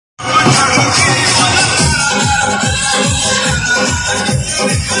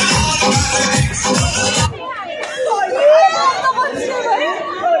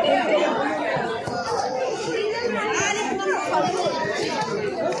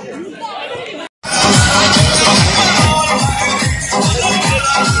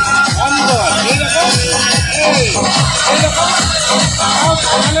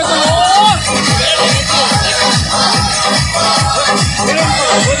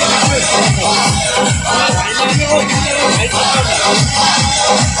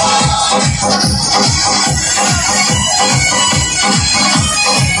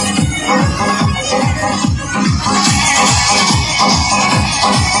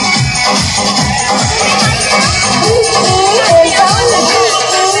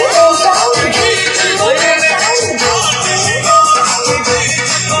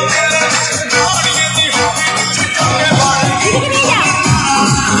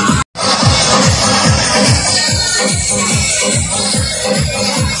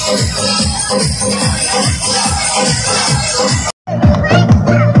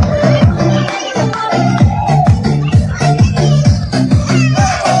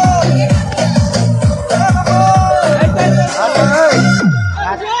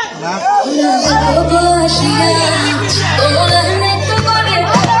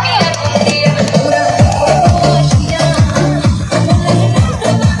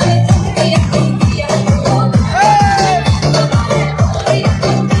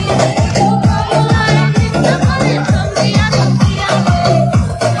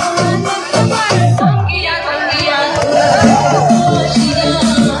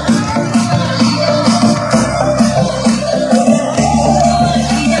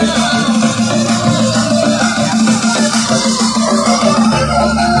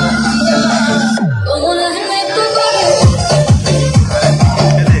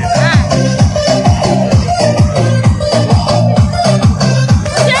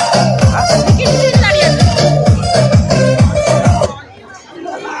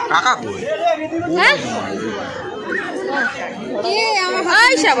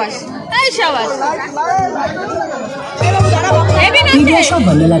Pediasure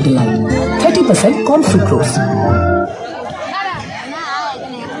Vanilla Delight, 30% corn fructose.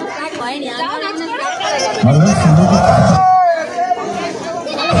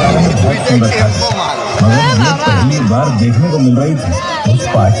 पहली बार देखने को मिल रही थी उस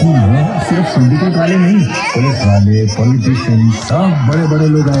पार्टी में सिर्फ सिंडिकेट वाले नहीं, पुलिस वाले, पॉलिटिशियन, सब बड़े बड़े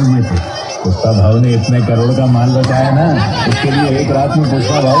लोग आए हुए थे। पुष्पा भाव ने इतने करोड़ का माल बचाया ना, उसके लिए एक रात में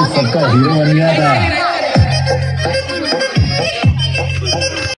पुष्पा भाव सबका हीरो बन गया था।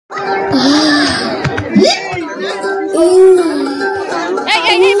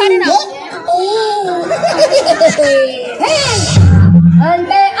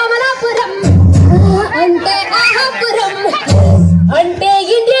 అంటే అమలాపురం అంటే ఆహాపురం అంటే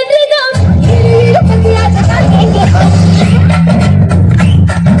ఇండియన్ రిథమ్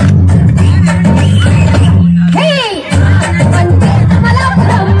అంటే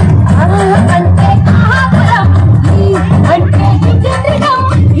అమలాపురం అంటే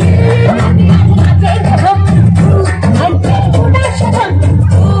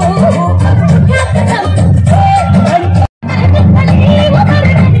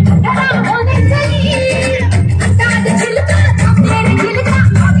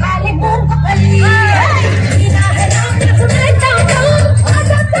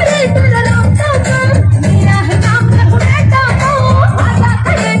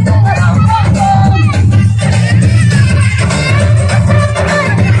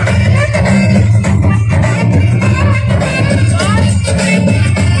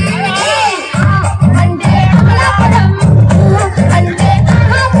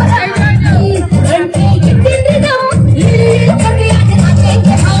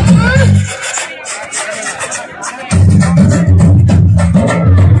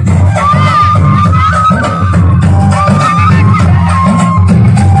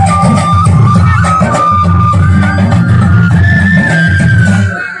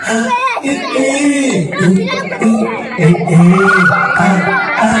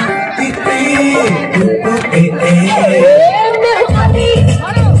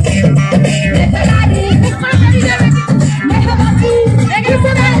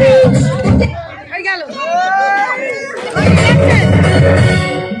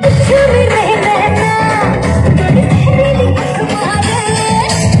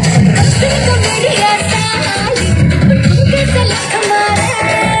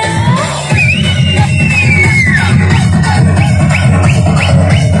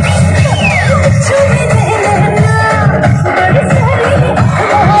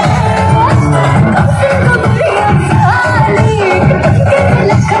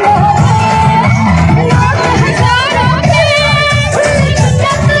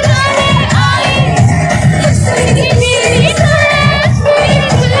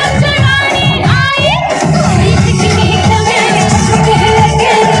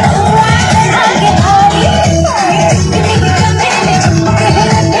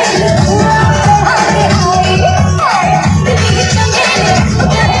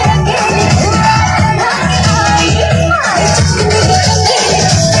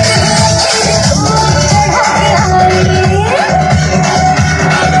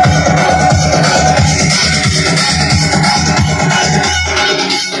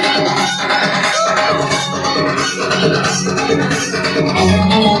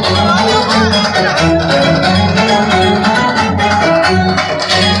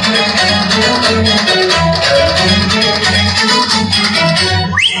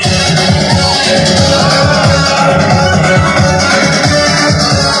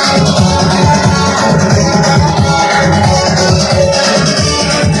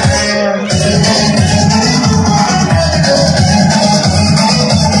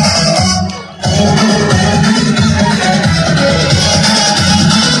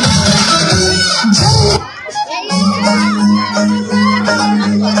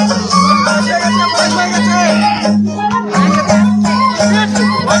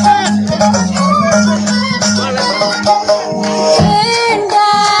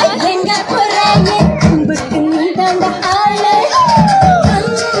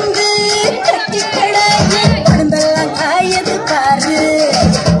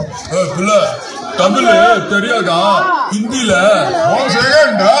மாப்பிள்ள தமிழ் தெரியாதா? ஹிந்தில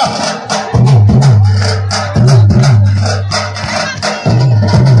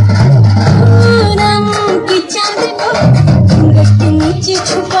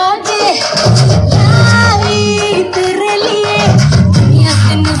छुपा दे लाई तेरे लिए दुनिया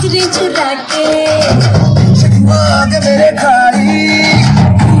से नजरें चुरा के आगे मेरे खाई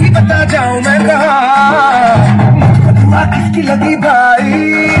तू ही बता जाऊं मैं कहाँ किसकी लगी भाई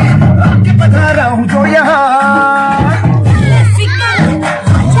आगे बता रहा हूँ जो यहाँ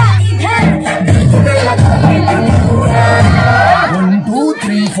 1 2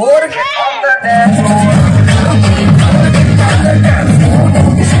 3 4 get on the dance floor.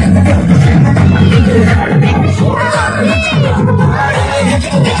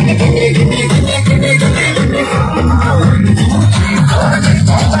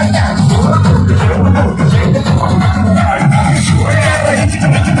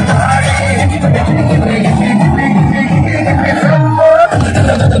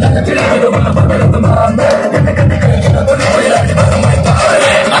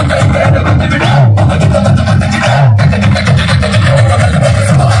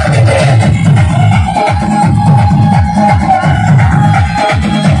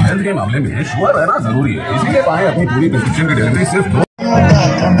 मामले में श्योर रहना जरूरी है, इसीलिए पाए अपनी पूरी प्रिस्क्रिप्शन की डिलीवरी सिर्फ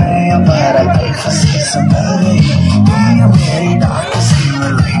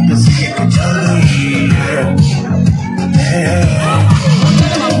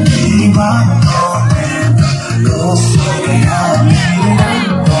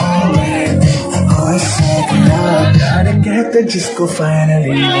कहते जिसको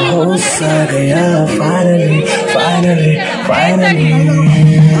फाइनली हो सा गया फाइनली फाइनली फाइनली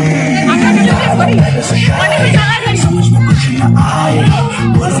समझ में कुछ न आए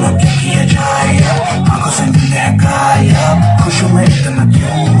बोलो ना क्या किया जाए आंखों से मिले गायब खुश हूँ मैं इतना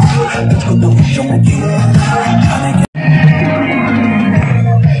क्यों तुझको तो जो मैं क्यों जाने के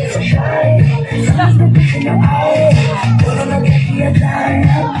कुछ न आए बोलो ना क्या किया जाए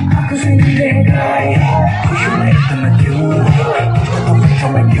आंखों से मिले गायब खुश हूँ मैं इतना क्यों तुझको तो जो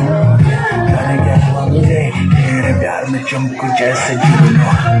मैं क्यों जाने क्या हुआ मुझे तेरे प्यार में चमकू जैसे जुनून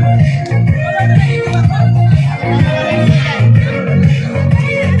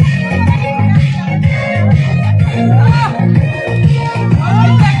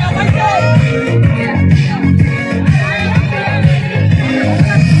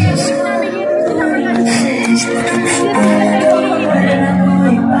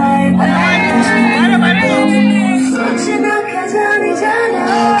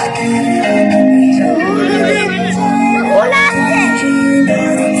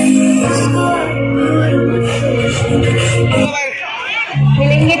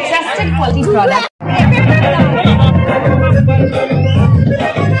मिलेंगे trusted quality product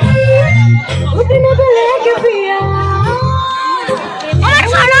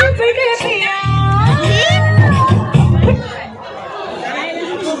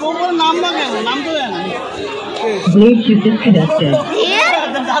Blade shift disconnected.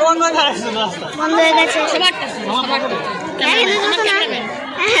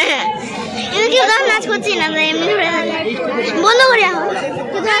 নাচ করছি না এমনি বন্ধ করে এখন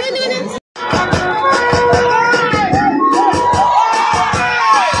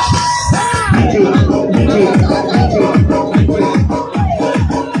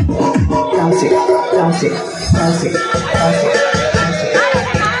Bounce it.